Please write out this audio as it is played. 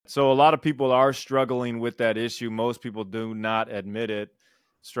So a lot of people are struggling with that issue. Most people do not admit it,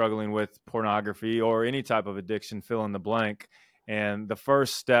 struggling with pornography or any type of addiction, fill in the blank. And the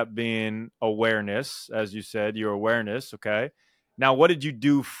first step being awareness, as you said, your awareness. Okay. Now, what did you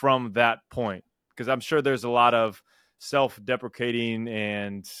do from that point? Because I'm sure there's a lot of self-deprecating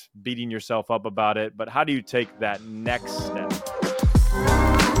and beating yourself up about it. But how do you take that next step?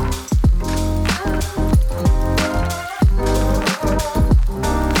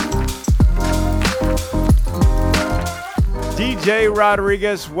 DJ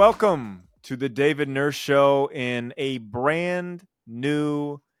Rodriguez, welcome to the David Nurse Show in a brand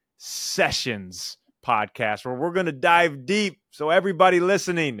new Sessions podcast where we're going to dive deep. So everybody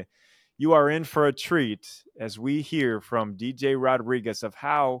listening, you are in for a treat as we hear from DJ Rodriguez of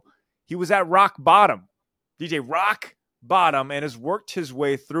how he was at rock bottom, DJ rock bottom, and has worked his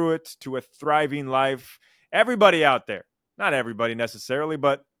way through it to a thriving life. Everybody out there, not everybody necessarily,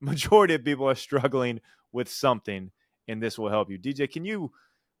 but majority of people are struggling with something. And this will help you. DJ, can you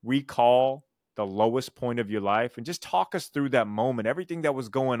recall the lowest point of your life and just talk us through that moment, everything that was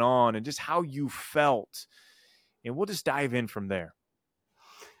going on and just how you felt? And we'll just dive in from there.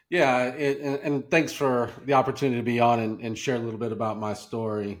 Yeah, and thanks for the opportunity to be on and share a little bit about my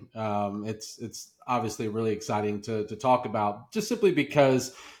story. It's obviously really exciting to talk about, just simply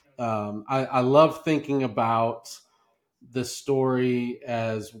because I love thinking about the story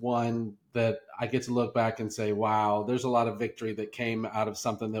as one that I get to look back and say, wow, there's a lot of victory that came out of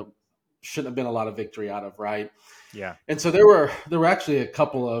something that shouldn't have been a lot of victory out of, right? Yeah. And so there were actually a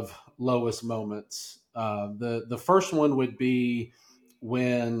couple of lowest moments. The first one would be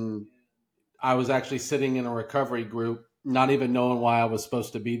when I was actually sitting in a recovery group, not even knowing why I was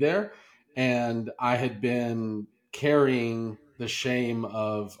supposed to be there. And I had been carrying the shame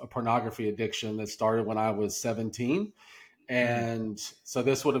of a pornography addiction that started when I was 17. And so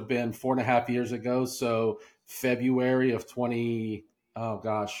this would have been 4.5 years ago. So February of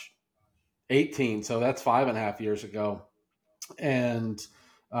 18. So that's 5.5 years ago. And,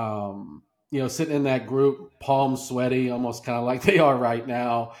 sitting in that group, palms sweaty, almost kind of like they are right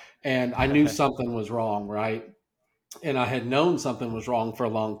now. And I knew something was wrong, right? And I had known something was wrong for a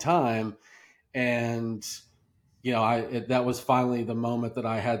long time. And that was finally the moment that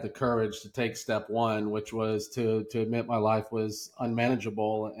I had the courage to take step one, which was to admit my life was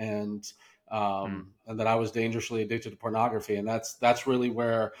unmanageable and that I was dangerously addicted to pornography. And that's really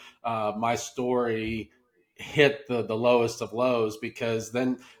where my story hit the lowest of lows, because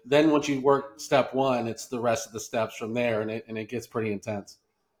then once you work step one, it's the rest of the steps from there, and it gets pretty intense.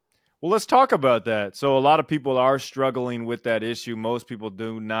 Well, let's talk about that. So a lot of people are struggling with that issue. Most people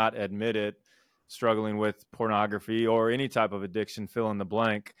do not admit it, struggling with pornography or any type of addiction, fill in the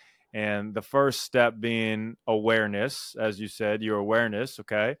blank. And the first step being awareness, as you said, your awareness.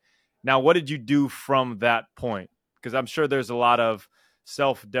 Okay. Now, what did you do from that point? Because I'm sure there's a lot of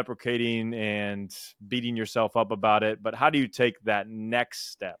self-deprecating and beating yourself up about it. But how do you take that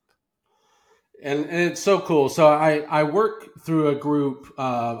next step? And it's so cool. So I work through a group.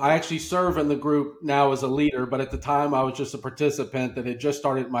 I actually serve in the group now as a leader, but at the time I was just a participant that had just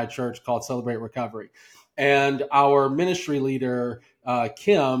started at my church called Celebrate Recovery. And our ministry leader,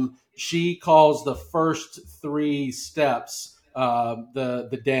 Kim, she calls the first 3 steps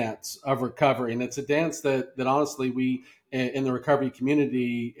the dance of recovery. And it's a dance that honestly we in the recovery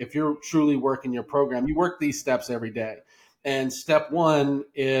community, if you're truly working your program, you work these steps every day. And step 1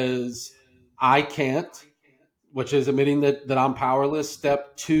 is I can't, which is admitting that I'm powerless.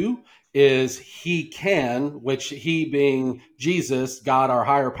 Step 2 is he can, which he being Jesus, God, our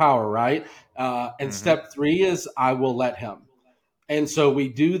higher power, right? And step 3 is I will let him. And so we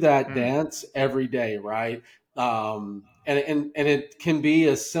do that dance every day, right? And it can be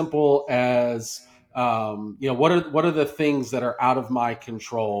as simple as what are the things that are out of my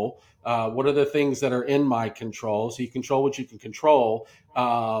control? What are the things that are in my control? So you control what you can control.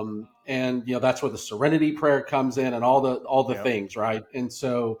 And that's where the serenity prayer comes in and all the things, right? And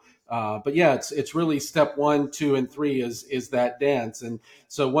so but yeah, it's really step 1, 2, and 3 is that dance. And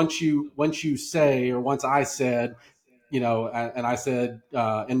so once you say, or once I said, and I said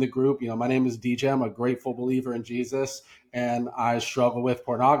in the group, my name is DJ. I'm a grateful believer in Jesus, and I struggle with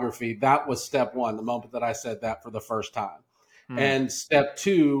pornography. That was step 1, the moment that I said that for the first time. And step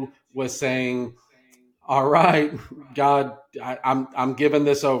 2 was saying, all right, God, I'm giving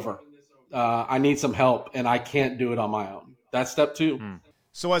this over. I need some help, and I can't do it on my own. That's step 2.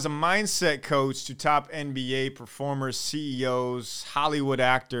 So as a mindset coach to top NBA performers, CEOs, Hollywood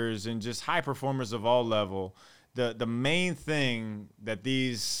actors, and just high performers of all level, the main thing that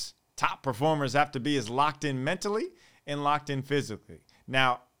these top performers have to be is locked in mentally and locked in physically.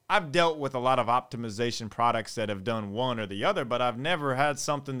 Now, I've dealt with a lot of optimization products that have done one or the other, but I've never had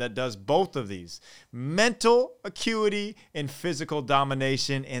something that does both of these: mental acuity and physical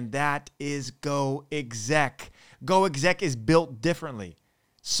domination. And that is Go Exec. Go Exec is built differently.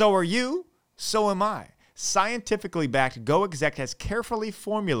 So are you, so am I. Scientifically backed, Go Exec has carefully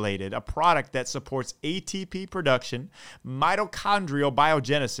formulated a product that supports ATP production, mitochondrial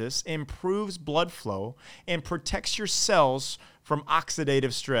biogenesis, improves blood flow, and protects your cells from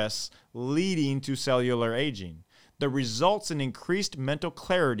oxidative stress, leading to cellular aging. The results in increased mental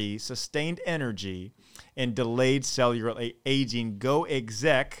clarity, sustained energy, and delayed cellular aging. Go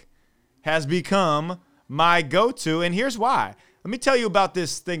Exec has become my go-to, and here's why. Let me tell you about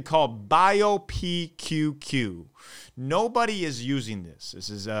this thing called BioPQQ. Nobody is using this.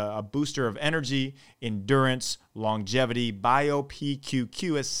 This is a booster of energy, endurance, longevity.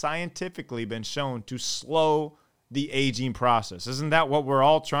 BioPQQ has scientifically been shown to slow the aging process. Isn't that what we're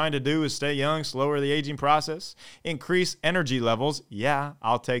all trying to do, is stay young, slower the aging process, increase energy levels? Yeah,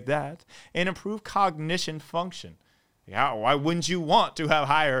 I'll take that. And improve cognition function. Yeah, why wouldn't you want to have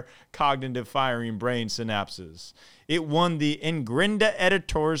higher cognitive firing brain synapses? It won the Ingrinda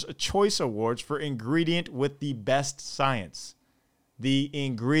Editor's Choice Awards for ingredient with the best science. The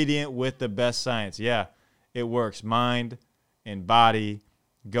ingredient with the best science. Yeah, it works. Mind and body.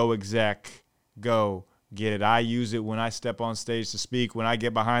 Go Exec. Go get it. I use it when I step on stage to speak, when I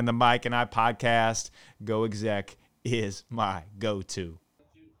get behind the mic and I podcast. Go Exec is my go-to.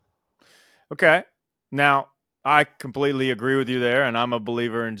 Okay. Now, I completely agree with you there, and I'm a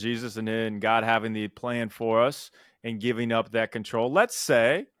believer in Jesus and in God having the plan for us and giving up that control. Let's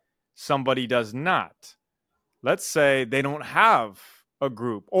say somebody does not. Let's say they don't have a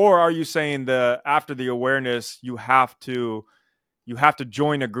group. Or are you saying after the awareness you have to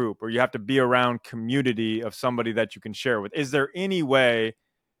join a group, or you have to be around community of somebody that you can share with? Is there any way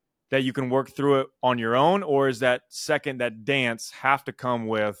that you can work through it on your own, or is that dance have to come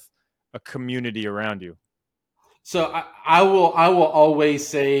with a community around you? So I will always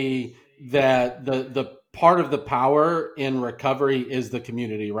say that the part of the power in recovery is the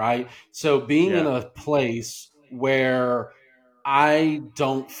community, right? So being in Yeah. a place where I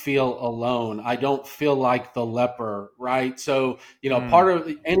don't feel alone. I don't feel like the leper, right? So, Mm, part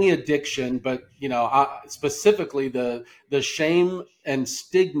of any addiction, but specifically the shame and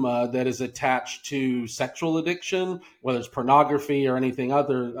stigma that is attached to sexual addiction, whether it's pornography or any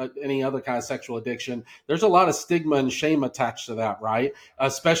other kind of sexual addiction. There's a lot of stigma and shame attached to that, right?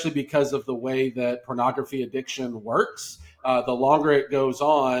 Especially because of the way that pornography addiction works. The longer it goes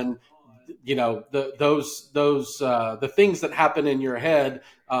on, the things that happen in your head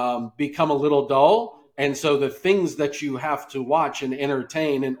become a little dull, and so the things that you have to watch and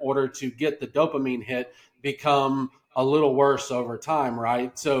entertain in order to get the dopamine hit become a little worse over time,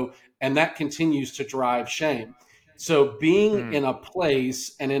 right? So, and that continues to drive shame. So being mm, in a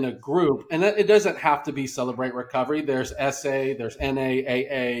place and in a group, and it doesn't have to be Celebrate Recovery. There's SA, there's NA,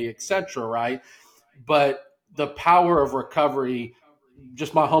 AA, etc., right? But the power of recovery,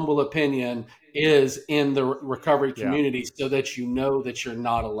 just my humble opinion, is in the recovery yeah. community so that you know that you're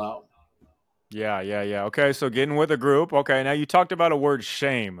not alone. Yeah. Okay, so getting with a group. Okay, now you talked about a word,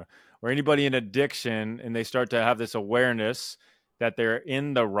 shame, or anybody in addiction and they start to have this awareness that they're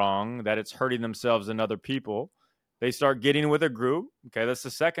in the wrong, that it's hurting themselves and other people. They start getting with a group. Okay, that's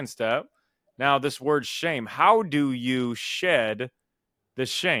the second step. Now, this word shame, how do you shed the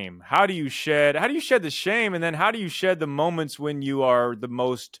shame? How do you shed the shame, and then how do you shed the moments when you are the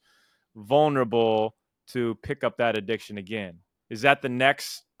most vulnerable to pick up that addiction again? Is that the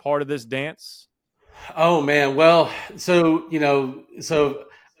next part of this dance? Oh man, well, so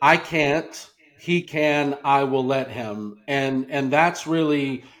I can't, he can, I will let him. And that's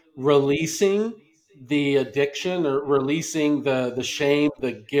really releasing the addiction, or releasing the shame,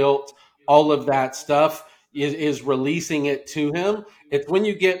 the guilt, all of that stuff is releasing it to him. It's when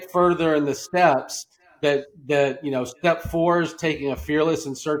you get further in the steps that step 4 is taking a fearless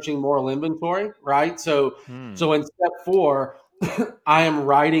and searching moral inventory, right? So Hmm. so in step 4, I am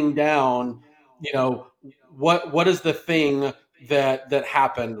writing down, you know, what is the thing that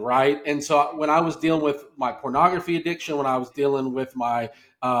happened, right? And so when I was dealing with my pornography addiction, when I was dealing with my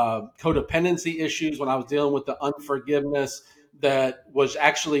codependency issues, when I was dealing with the unforgiveness that was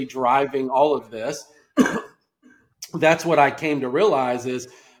actually driving all of this, that's what I came to realize is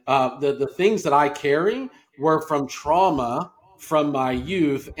the things that I carry were from trauma from my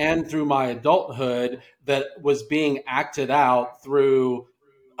youth and through my adulthood that was being acted out through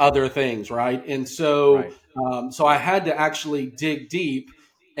other things, right? And so, Right. so I had to actually dig deep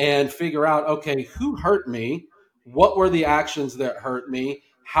and figure out, okay, who hurt me? What were the actions that hurt me?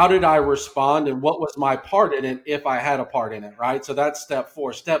 how did I respond and what was my part in it if I had a part in it, right? So that's step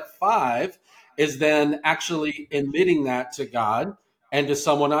 4. Step 5 is then actually admitting that to God and to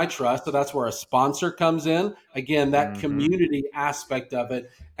someone I trust. So that's where a sponsor comes in. Again, that Mm-hmm. community aspect of it.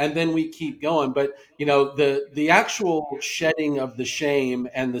 And then we keep going. But the actual shedding of the shame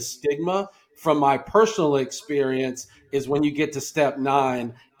and the stigma from my personal experience is when you get to step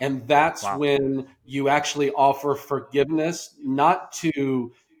 9, and that's Wow. when you actually offer forgiveness, not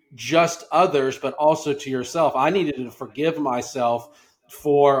to just others, but also to yourself. I needed to forgive myself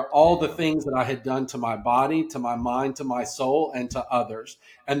for all the things that I had done to my body, to my mind, to my soul, and to others.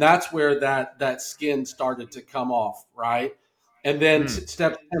 And that's where that skin started to come off, right? And then Hmm.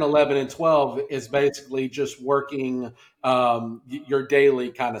 steps 10, 11, and 12 is basically just working your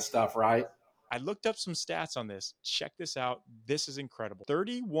daily kind of stuff, right? I looked up some stats on this. Check this out. This is incredible.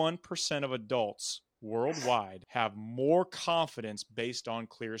 31% of adults worldwide have more confidence based on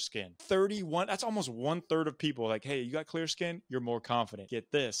clear skin. 31, that's almost 1/3 of people. Like, hey, you got clear skin, you're more confident.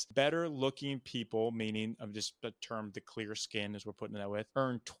 Get this, better looking people, meaning of just the term, the clear skin as we're putting that with,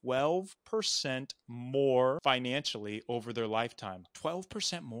 earn 12% more financially over their lifetime.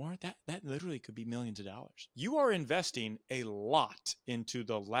 12% more? That literally could be millions of dollars. You are investing a lot into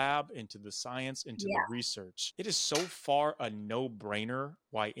the lab, into the science, into the Yeah. research. It is so far a no-brainer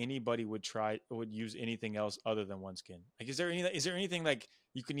why anybody would use anything else other than OneSkin. Like, is there anything like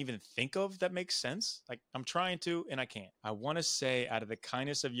you can even think of that makes sense? Like, I'm trying to and I can't. I want to say, out of the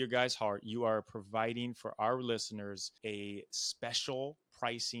kindness of your guys' heart, you are providing for our listeners a special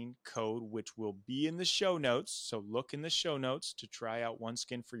pricing code, which will be in the show notes. So look in the show notes to try out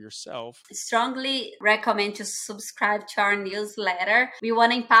OneSkin for yourself. Strongly recommend to subscribe to our newsletter. We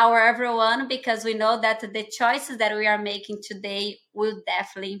want to empower everyone because we know that the choices that we are making today will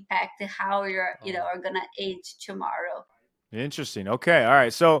definitely impact how are gonna age tomorrow. Interesting. Okay. All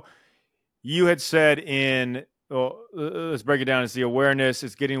right. So you had said well, let's break it down. It's the awareness,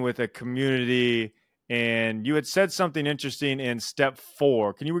 it's getting with a community. And you had said something interesting in step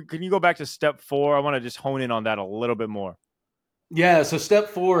 4. Can you go back to step 4? I want to just hone in on that a little bit more. Yeah. So step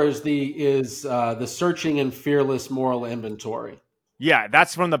 4 is the searching and fearless moral inventory. Yeah,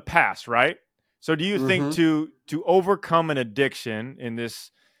 that's from the past, right? So do you think Hmm. to overcome an addiction in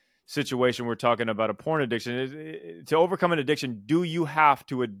this situation we're talking about, a porn addiction, to overcome an addiction, do you have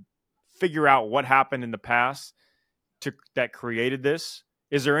to figure out what happened in the past that created this?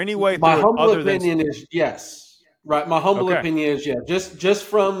 Is there any way My through it humble other than opinion is yes. Right. My humble okay? opinion is yes. Just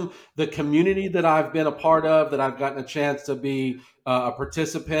from the community that I've been a part of, that I've gotten a chance to be a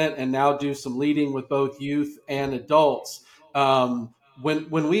participant and now do some leading with both youth and adults.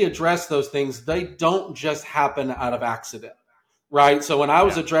 When we address those things, they don't just happen out of accident, right? So when I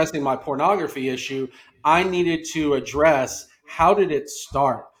was Yeah. addressing my pornography issue, I needed to address, how did it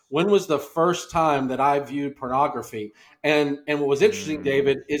start? When was the first time that I viewed pornography? And what was interesting, Mm,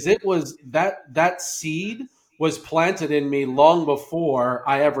 David, is it was that seed was planted in me long before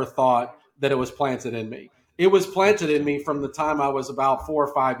I ever thought that it was planted in me. It was planted in interesting. me from the time I was about 4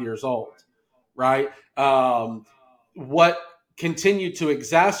 or 5 years old, right? What continued to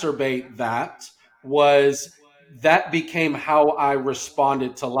exacerbate that was that became how I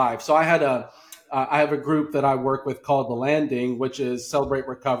responded to life. So I have a group that I work with called The Landing, which is Celebrate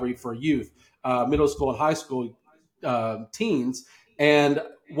Recovery for Youth, middle school and high school teens. And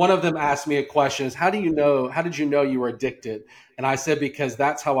one of them asked me a question: "Is how do you know? How did you know you were addicted?" And I said, "Because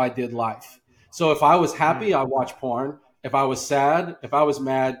that's how I did life. So if I was happy, Mm, I watched porn. If I was sad, if I was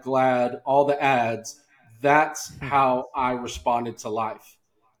mad, glad, all the ads, that's how I responded to life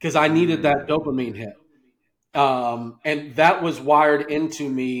because I needed that mm. dopamine hit. And that was wired into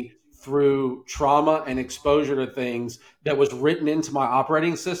me through trauma and exposure to things that was written into my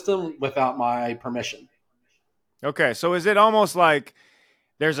operating system without my permission. Okay, so is it almost like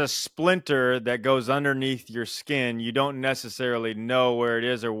there's a splinter that goes underneath your skin? You don't necessarily know where it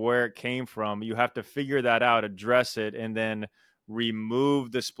is or where it came from. You have to figure that out, address it, and then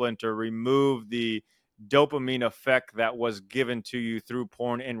remove the splinter, remove the dopamine effect that was given to you through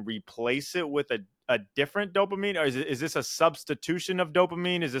porn, and replace it with a different dopamine? Or is this a substitution of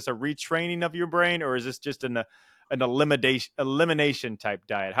dopamine? Is this a retraining of your brain? Or is this just an elimination type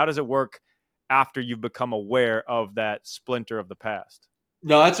diet? How does it work after you've become aware of that splinter of the past?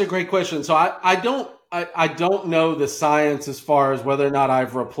 No, that's a great question. So I don't know the science as far as whether or not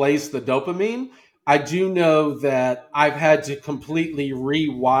I've replaced the dopamine. I do know that I've had to completely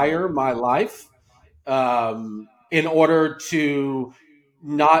rewire my life in order to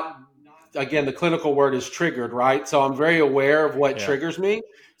not, again, the clinical word is triggered, right? So I'm very aware of what Yeah. triggers me.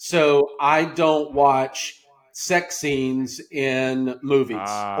 So I don't watch sex scenes in movies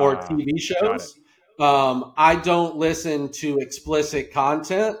or TV Got it. shows. I don't listen to explicit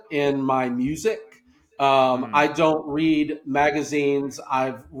content in my music. I don't read magazines.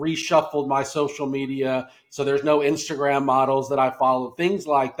 I've reshuffled my social media. So there's no Instagram models that I follow, things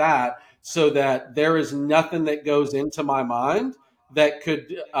like that, so that there is nothing that goes into my mind that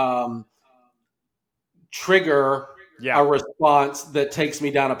could trigger Yeah. a response that takes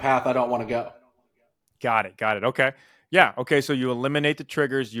me down a path I don't want to go. Got it. Got it. Okay. Yeah. Okay. So you eliminate the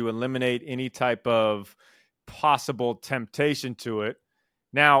triggers, you eliminate any type of possible temptation to it.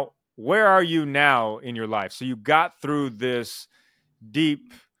 Now, where are you now in your life? So you got through this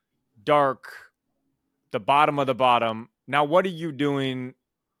deep, dark, the bottom of the bottom. Now, what are you doing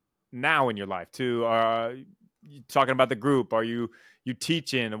now in your life? To you talking about the group? Are you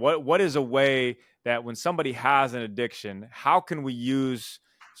teaching? What is a way that when somebody has an addiction, how can we use?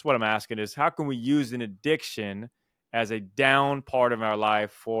 That's what I'm asking is how can we use an addiction as a down part of our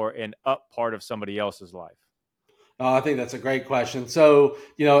life for an up part of somebody else's life? I think that's a great question. So,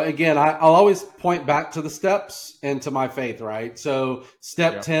 again, I'll always point back to the steps and to my faith, right? So,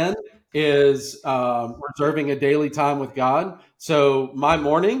 step Yeah. 10 is reserving a daily time with God. So, my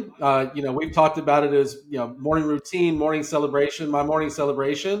morning, we've talked about it as, morning routine, morning celebration. My morning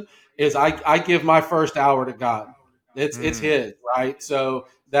celebration is I give my first hour to God. It's His, right? So,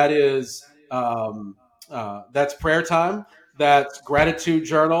 that is, that's prayer time, that's gratitude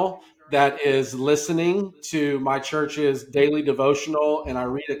journal, that is listening to my church's daily devotional, and I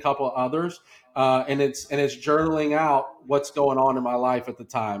read a couple others, and it's journaling out what's going on in my life at the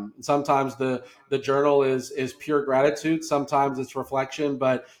time. And sometimes the journal is pure gratitude, sometimes it's reflection,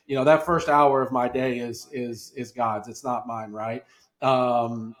 but that first hour of my day is God's. It's not mine, right?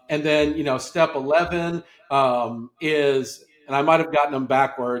 And then step 11 is. And I might have gotten them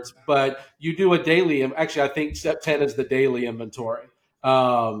backwards, but you do a daily. Actually, I think step 10 is the daily inventory.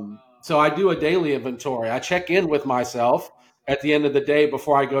 So I do a daily inventory. I check in with myself at the end of the day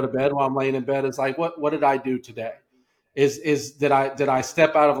before I go to bed. While I'm laying in bed, it's like, what did I do today? Is did I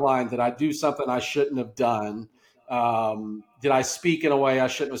step out of line? Did I do something I shouldn't have done? Did I speak in a way I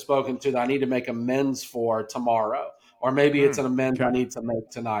shouldn't have spoken to that I need to make amends for tomorrow? Or maybe it's an amends I Okay. need to make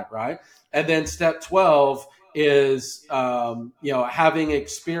tonight, right? And then step 12 is having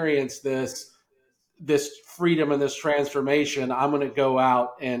experienced this freedom and this transformation, I'm going to go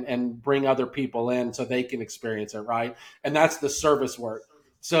out and bring other people in so they can experience it, right? And that's the service work.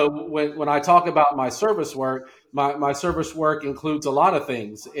 So when I talk about my service work, my service work includes a lot of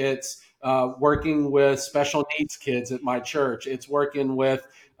things. It's working with special needs kids at my church. It's working with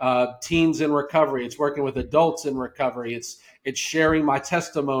teens in recovery. It's working with adults in recovery. It's sharing my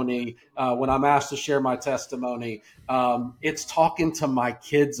testimony when I'm asked to share my testimony. It's talking to my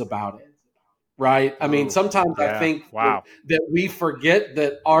kids about it, right? I mean, Ooh, sometimes I yeah. think Wow. that we forget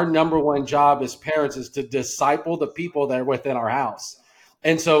that our number one job as parents is to disciple the people that are within our house.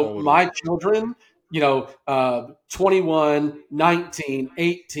 And so Totally. my children, 21, 19,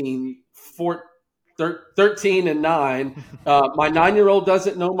 18, 14, 13, and 9. My 9-year-old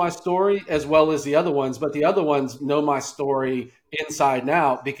doesn't know my story as well as the other ones, but the other ones know my story inside and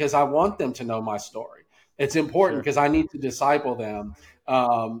out because I want them to know my story. It's important Sure. because I need to disciple them.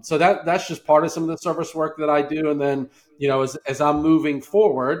 So that's just part of some of the service work that I do. And then, as I'm moving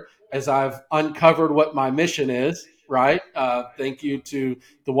forward, as I've uncovered what my mission is, right? Thank you to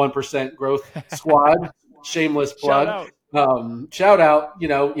the 1% Growth Squad. Shameless Shout plug. out. Shout out,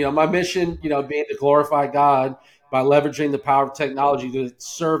 my mission, being to glorify God by leveraging the power of technology to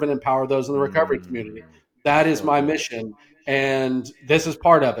serve and empower those in the recovery community. That is So my good. mission, and this is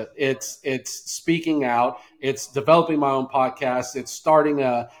part of it. It's speaking out. It's developing my own podcast. It's starting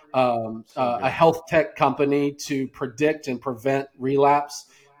So a good. health tech company to predict and prevent relapse.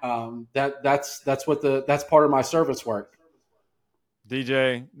 That's part of my service work.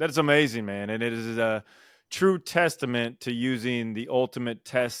 DJ, that's amazing, man. And it is a true testament to using the ultimate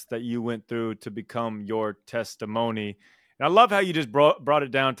test that you went through to become your testimony. And I love how you just brought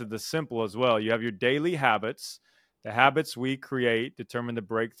it down to the simple as well. You have your daily habits. The habits we create determine the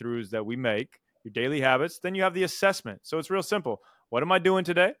breakthroughs that we make, your daily habits. Then you have the assessment. So it's real simple. What am I doing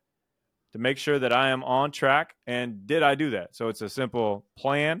today to make sure that I am on track? And did I do that? So it's a simple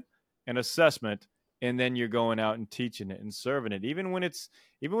plan and assessment, and then you're going out and teaching it and serving it, even when it's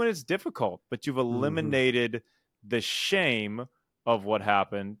difficult. But you've Mm-hmm. eliminated the shame of what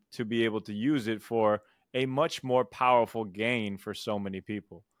happened to be able to use it for a much more powerful gain for so many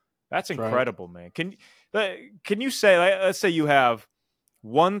people. That's That's right. incredible, man. Can you say, let's say you have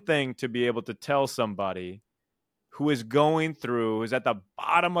one thing to be able to tell somebody who is going through, who's at the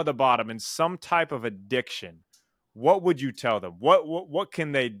bottom of the bottom in some type of addiction, what would you tell them? What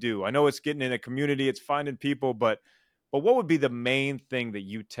can they do? I know it's getting in a community, it's finding people, but what would be the main thing that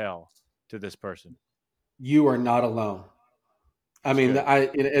you tell to this person? You are not alone. I mean, good.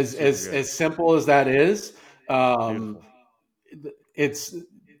 as simple as that is, Beautiful. it's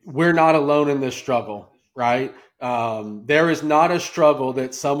we're not alone in this struggle, right? There is not a struggle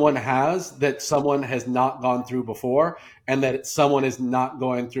that someone has not gone through before, and that someone is not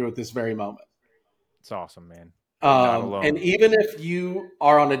going through at this very moment. It's awesome, man. You're not alone. And even if you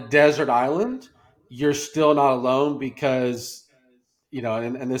are on a desert island, you're still not alone, because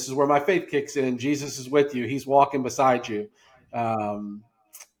and this is where my faith kicks in. Jesus is with you; He's walking beside you.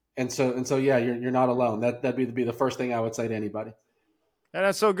 And so, yeah, you're not alone. That'd be the first thing I would say to anybody. And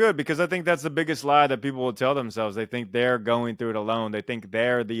that's so good, because I think that's the biggest lie that people will tell themselves. They think they're going through it alone. They think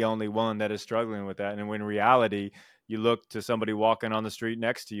they're the only one that is struggling with that. And when in reality, you look to somebody walking on the street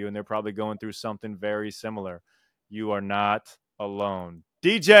next to you, and they're probably going through something very similar. You are not alone.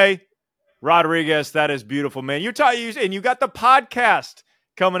 DJ Rodriguez, that is beautiful, man. And you got the podcast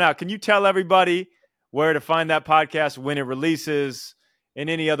coming out. Can you tell everybody where to find that podcast, when it releases, and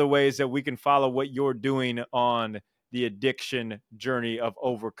any other ways that we can follow what you're doing on the addiction journey of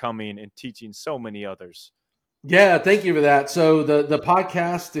overcoming and teaching so many others? Yeah, thank you for that. So the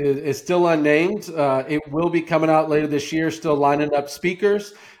podcast is still unnamed. It will be coming out later this year. Still lining up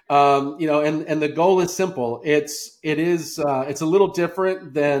speakers. And the goal is simple. It's a little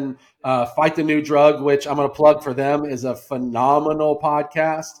different than Fight the New Drug, which I'm going to plug for them, is a phenomenal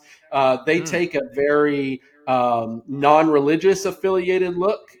podcast. They take a very non-religious affiliated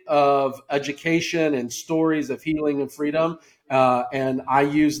look of education and stories of healing and freedom. And I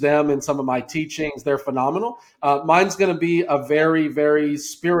use them in some of my teachings. They're phenomenal. Mine's going to be a very, very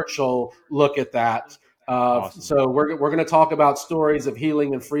spiritual look at that. Awesome. So we're going to talk about stories of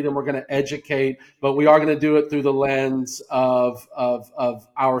healing and freedom. We're going to educate, but we are going to do it through the lens of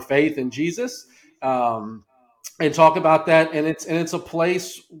our faith in Jesus, and talk about that. And it's a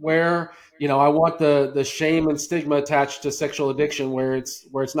place where, I want the shame and stigma attached to sexual addiction where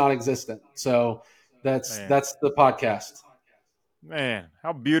it's non-existent. So that's the podcast. Man,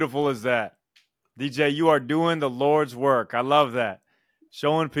 how beautiful is that? DJ, you are doing the Lord's work. I love that.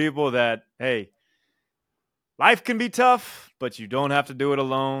 Showing people that, hey, life can be tough, but you don't have to do it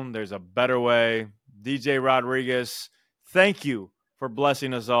alone. There's a better way. DJ Rodriguez, thank you for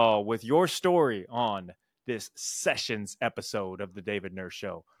blessing us all with your story on this Sessions episode of the David Nurse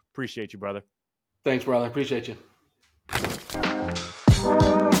Show. Appreciate you, brother. Thanks, brother. Appreciate you.